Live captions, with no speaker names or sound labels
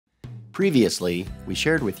Previously, we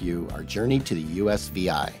shared with you our journey to the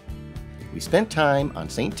USVI. We spent time on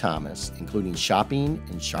St. Thomas, including shopping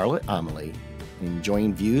in Charlotte Amalie and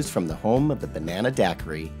enjoying views from the home of the Banana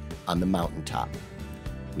Daiquiri on the mountaintop.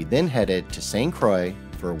 We then headed to St. Croix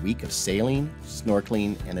for a week of sailing,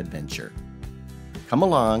 snorkeling, and adventure. Come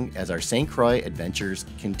along as our St. Croix adventures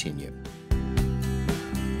continue.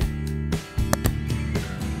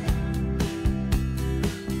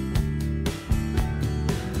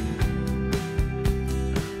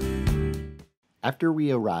 After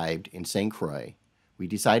we arrived in St. Croix, we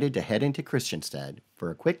decided to head into Christiansted for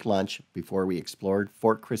a quick lunch before we explored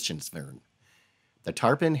Fort Christiansvern. The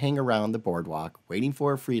tarpon hang around the boardwalk waiting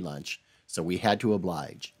for a free lunch, so we had to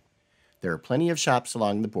oblige. There are plenty of shops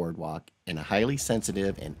along the boardwalk and a highly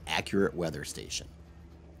sensitive and accurate weather station.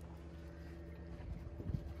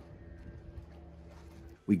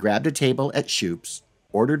 We grabbed a table at Shoop's,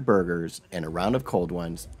 ordered burgers and a round of cold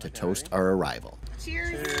ones to toast our arrival.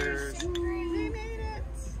 Cheers! Cheers. We made it!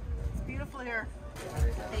 It's beautiful here.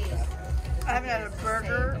 I haven't had a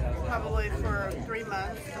burger probably for 3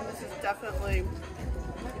 months, and this is definitely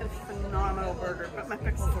a phenomenal burger, but my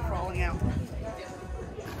pickles are falling out.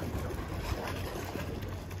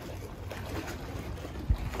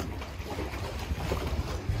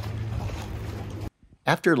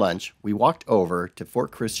 After lunch, we walked over to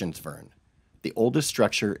Fort Christiansvern, the oldest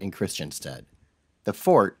structure in Christiansted. The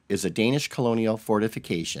fort is a Danish colonial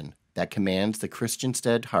fortification that commands the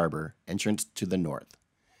Christiansted Harbor entrance to the north.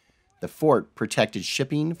 The fort protected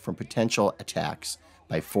shipping from potential attacks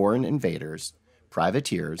by foreign invaders,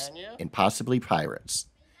 privateers, and possibly pirates,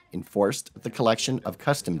 enforced the collection of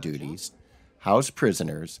custom duties, housed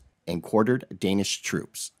prisoners, and quartered Danish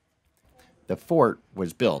troops. The fort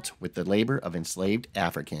was built with the labor of enslaved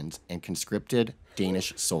Africans and conscripted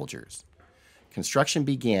Danish soldiers. Construction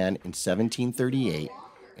began in 1738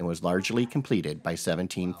 and was largely completed by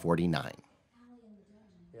 1749.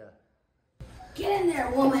 Get in there,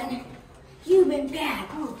 woman. You've been bad.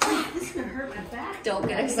 Oh, God, this is going to hurt my back. Don't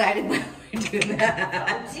get excited when we do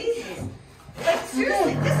that. Oh, Jesus. Like,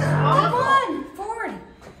 seriously, this is Come awful. on, forward.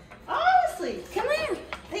 Honestly. Come here.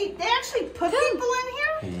 They actually put people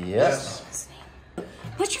in here? Yes.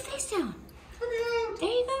 Put your face down. There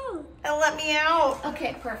you go. And let me out.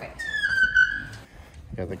 Okay, perfect.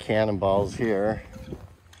 Got the cannonballs here.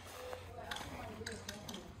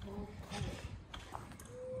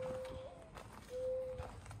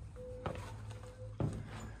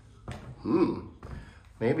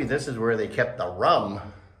 Maybe this is where they kept the rum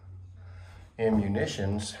and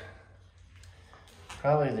munitions.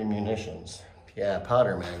 Probably the munitions. Yeah,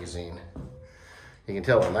 Potter magazine. You can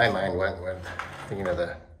tell where my mind went when thinking of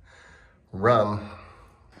the rum.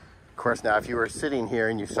 Of course, now if you were sitting here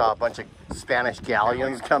and you saw a bunch of Spanish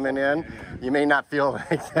galleons coming in, you may not feel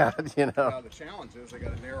like that, you know. Now the challenge is they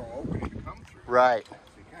got a narrow opening to come through. Right.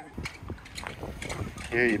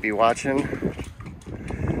 Here you'd be watching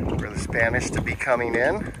for the Spanish to be coming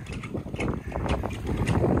in.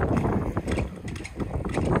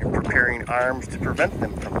 You're preparing arms to prevent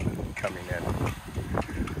them from coming in.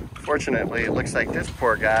 Fortunately, it looks like this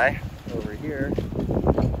poor guy over here.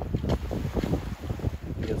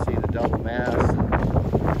 You can see the double mast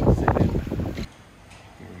sitting.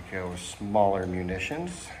 Here we go with smaller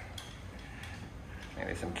munitions.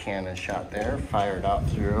 Maybe some cannon shot there, fired out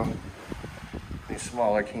through these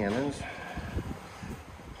smaller cannons.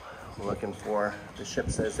 Looking for the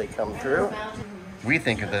ships as they come through. We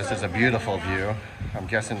think of this as a beautiful view. I'm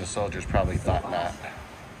guessing the soldiers probably thought not.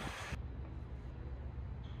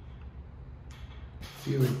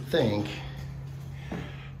 You would think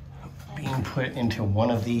being put into one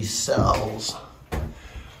of these cells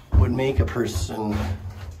would make a person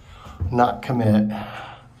not commit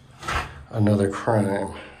another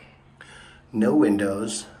crime. No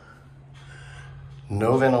windows,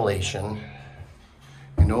 no ventilation,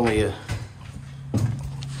 and only a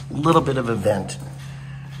little bit of a vent.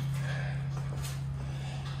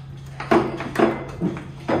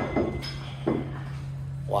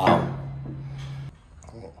 Wow.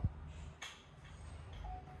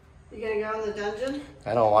 You gonna go in the dungeon?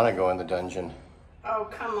 I don't want to go in the dungeon. Oh,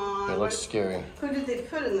 come on. It looks scary. Who did they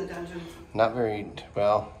put in the dungeon? Not very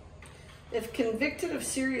well. If convicted of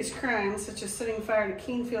serious crimes, such as setting fire to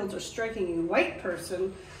cane fields or striking a white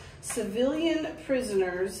person, civilian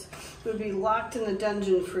prisoners would be locked in the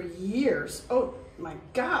dungeon for years. Oh my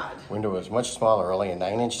God. Window was much smaller, only a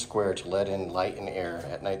 9-inch square to let in light and air.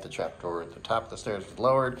 At night, the trapdoor at the top of the stairs was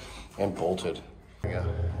lowered and bolted. There we go.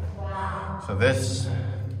 Wow. So this,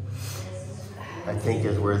 I think,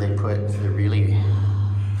 is where they put the really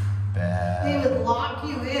bad. They would lock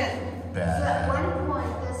you in. Bad. So at one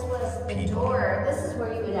point, this was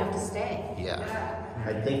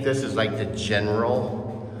I think this is like the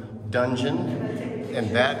general dungeon, and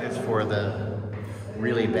that is for the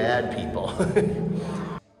really bad people.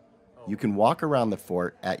 You can walk around the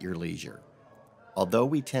fort at your leisure. Although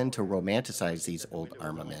we tend to romanticize these old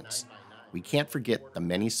armaments, we can't forget the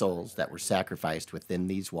many souls that were sacrificed within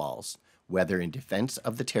these walls, whether in defense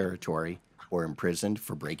of the territory or imprisoned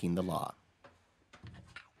for breaking the law.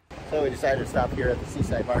 So we decided to stop here at the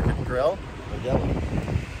Seaside Market and Grill.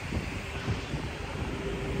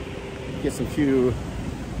 Get some few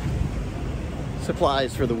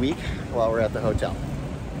supplies for the week while we're at the hotel.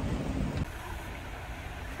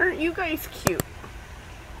 Aren't you guys cute?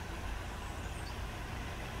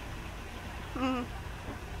 Well,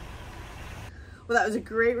 that was a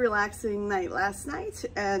great relaxing night last night,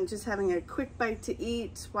 and just having a quick bite to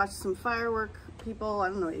eat, watch some firework people, I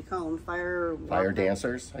don't know what you call them, fire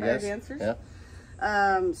dancers, I guess. Fire dancers.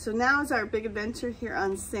 Yeah. So now is our big adventure here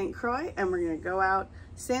on St. Croix, and we're going to go out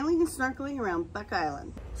sailing and snorkeling around Buck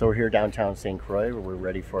Island. So we're here downtown St. Croix, where we're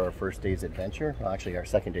ready for our first day's adventure. Well, actually our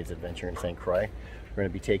second day's adventure in St. Croix. We're going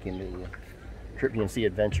to be taking the Caribbean Sea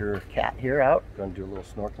Adventure cat here out. We're going to do a little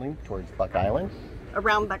snorkeling towards Buck Island.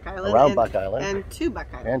 Around Buck Island. Around Buck Island. And to Buck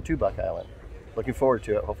Island. And to Buck Island. Looking forward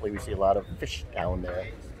to it. Hopefully we see a lot of fish down there.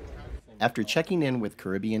 After checking in with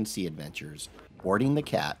Caribbean Sea Adventures, boarding the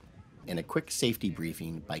cat, and a quick safety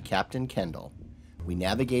briefing by Captain Kendall, we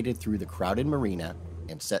navigated through the crowded marina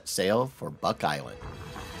and set sail for Buck Island.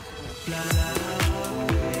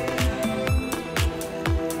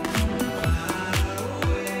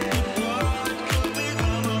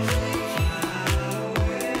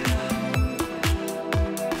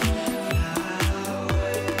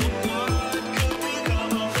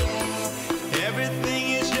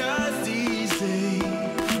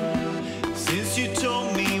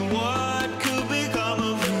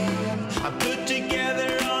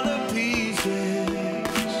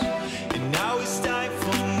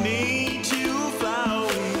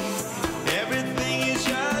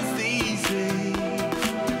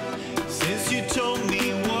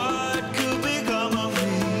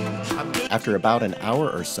 After about an hour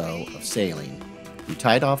or so of sailing, we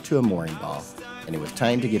tied off to a mooring ball, and it was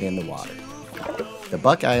time to get in the water. The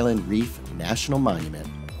Buck Island Reef National Monument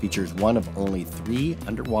features one of only 3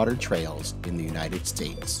 underwater trails in the United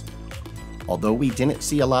States. Although we didn't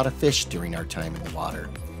see a lot of fish during our time in the water,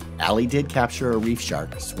 Allie did capture a reef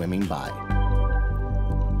shark swimming by.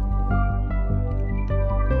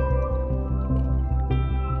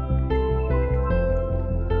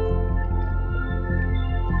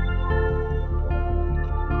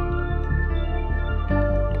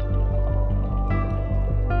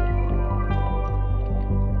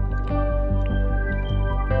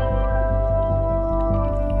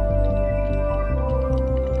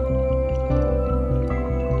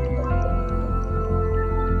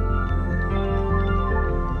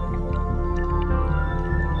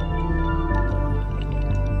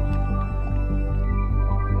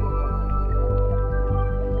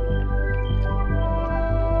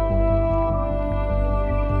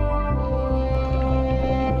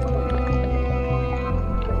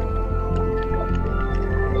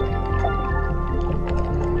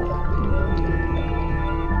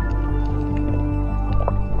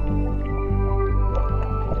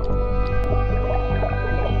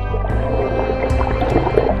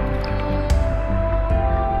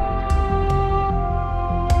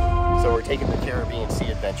 Taking the Caribbean Sea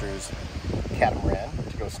Adventures catamaran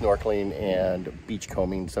to go snorkeling and beach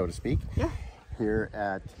combing, so to speak, here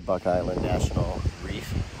at Buck Island National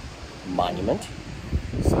Reef Monument.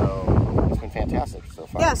 So it's been fantastic so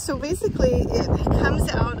far. Yeah, so basically it comes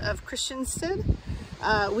out of Christiansted.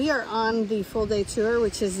 We are on the full day tour,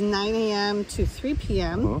 which is 9 a.m. to 3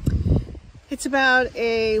 p.m. It's about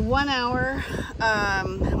a 1 hour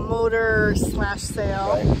motor /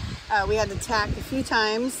 sail. Right. We had to tack a few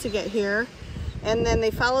times to get here, and then they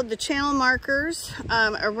followed the channel markers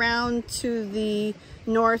around to the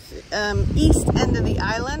east end of the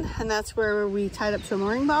island, and that's where we tied up to a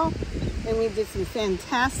mooring ball, and we did some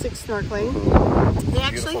fantastic snorkeling. They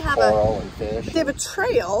actually have a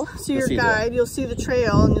trail, so your guide, you'll see the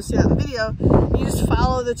trail, and you'll see that in the video. You just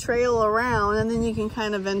follow the trail around, and then you can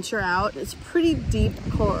kind of venture out. It's pretty deep,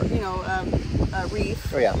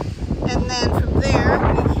 reef. Oh yeah. And then from there,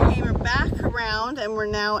 we came back around, and we're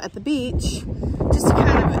now at the beach, just to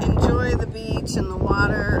kind of enjoy the beach and the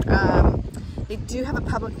water. They do have a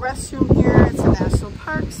public restroom here. It's a national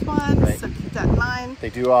parks one, so keep that in mind. They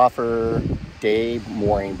do offer day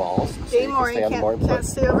mooring balls. Day mooring, can't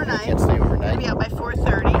stay overnight. Can't stay overnight. Be out by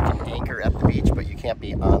 4:30. You can anchor at the beach, but you can't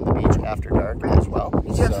be on the beach after dark as well.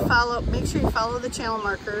 You have to follow, make sure you follow the channel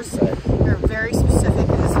markers. Right. They're very specific.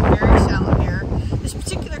 It is very shallow here. This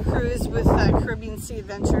particular cruise with Caribbean Sea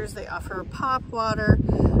Adventures, they offer pop water,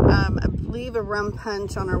 I believe a rum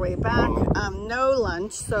punch on our way back, no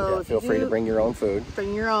lunch. So yeah, feel free to bring your own food.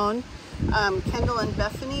 Bring your own. Kendall and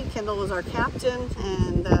Bethany. Kendall was our captain,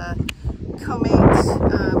 and co-mate,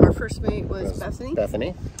 our first mate was Bethany.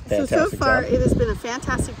 Bethany. So far it has been a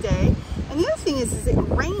fantastic day. And the other thing is it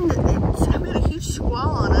rained. We had a huge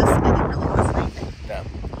squall on us, and it really wasn't anything. Yeah.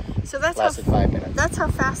 So that's lasted 5 minutes. That's how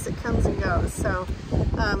fast it comes and goes. So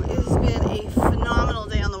it has been a phenomenal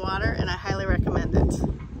day on the water, and I highly recommend it.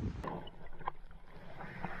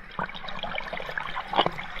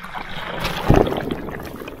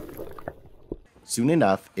 Soon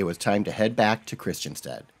enough, it was time to head back to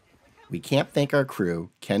Christiansted. We can't thank our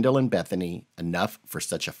crew, Kendall and Bethany, enough for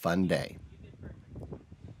such a fun day.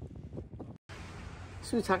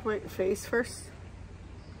 Should we talk about your face first?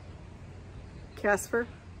 Casper?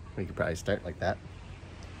 We could probably start like that.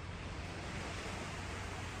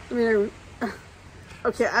 I mean,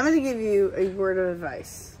 okay, I'm going to give you a word of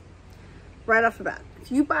advice. Right off the bat.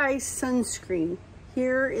 If you buy sunscreen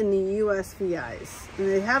here in the US VIs, and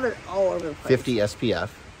they have it all over the place. 50 SPF.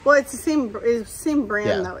 Well, it's the same brand,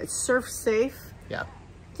 yeah. though. It's Surf Safe. Yeah.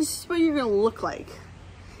 This is what you're going to look like.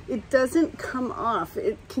 It doesn't come off.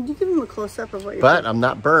 Can you give them a close-up of what you're But I'm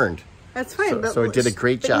not burned. That's fine. So it did a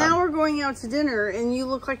great job. But now we're going out to dinner, and you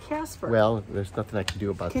look like Casper. Well, there's nothing I can do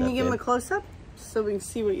about that. Can you give them a close-up so we can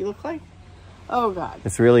see what you look like? Oh, God.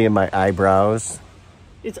 It's really in my eyebrows.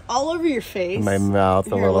 It's all over your face. In my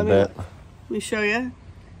mouth a little bit. Let me show you.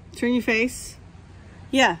 Turn your face.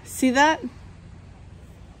 Yeah, see that?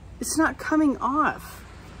 It's not coming off.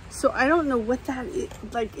 So I don't know what that is.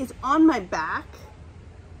 Like, it's on my back,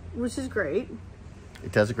 which is great.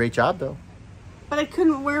 It does a great job, though. But I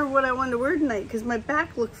couldn't wear what I wanted to wear tonight because my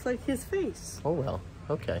back looks like his face. Oh, well.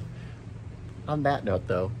 Okay. On that note,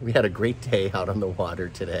 though, we had a great day out on the water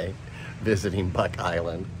today, visiting Buck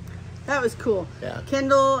Island. That was cool. Yeah.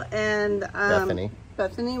 Kendall and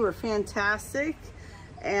Bethany were fantastic.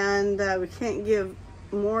 And we can't give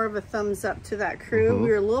more of a thumbs up to that crew. We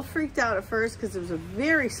were a little freaked out at first because it was a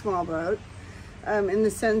very small boat. In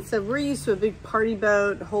the sense of we're used to a big party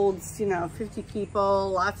boat, holds, 50 people,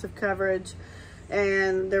 lots of coverage.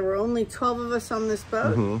 And there were only 12 of us on this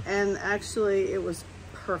boat. And actually it was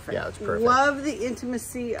perfect. Yeah, it's perfect. Love the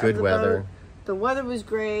intimacy of the weather. boat. The weather was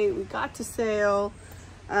great. We got to sail.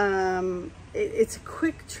 It's a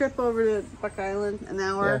quick trip over to Buck Island, an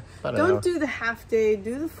hour. Yeah, Don't do the half day,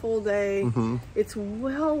 do the full day. It's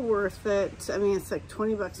well worth it. I mean, it's like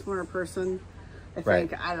 20 bucks more a person, I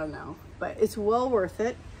think. I don't know, but it's well worth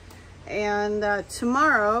it. And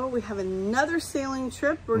tomorrow we have another sailing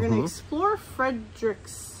trip. We're going to explore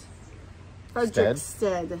Frederiksted.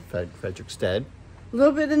 A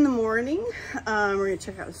little bit in the morning. We're going to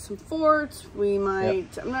check out some forts. We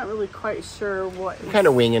might, I'm not really quite sure what. Kind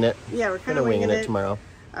of winging it. Yeah, we're kind of winging it tomorrow.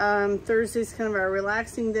 Thursday's kind of our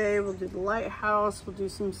relaxing day. We'll do the lighthouse. We'll do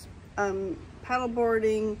some paddle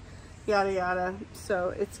boarding, yada, yada.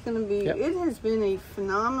 So it's going to be, it has been a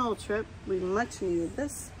phenomenal trip. We much needed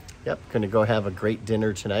this. Yep, going to go have a great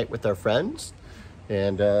dinner tonight with our friends.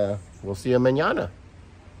 And we'll see you mañana.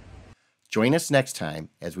 Join us next time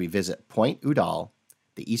as we visit Point Udall,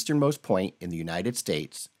 the easternmost point in the United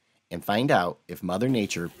States, and find out if Mother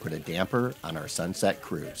Nature put a damper on our sunset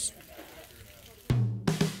cruise.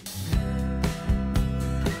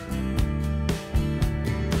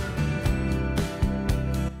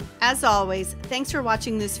 As always, thanks for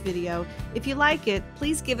watching this video. If you like it,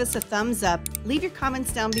 please give us a thumbs up, leave your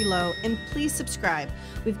comments down below, and please subscribe.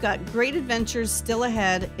 We've got great adventures still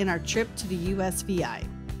ahead in our trip to the USVI.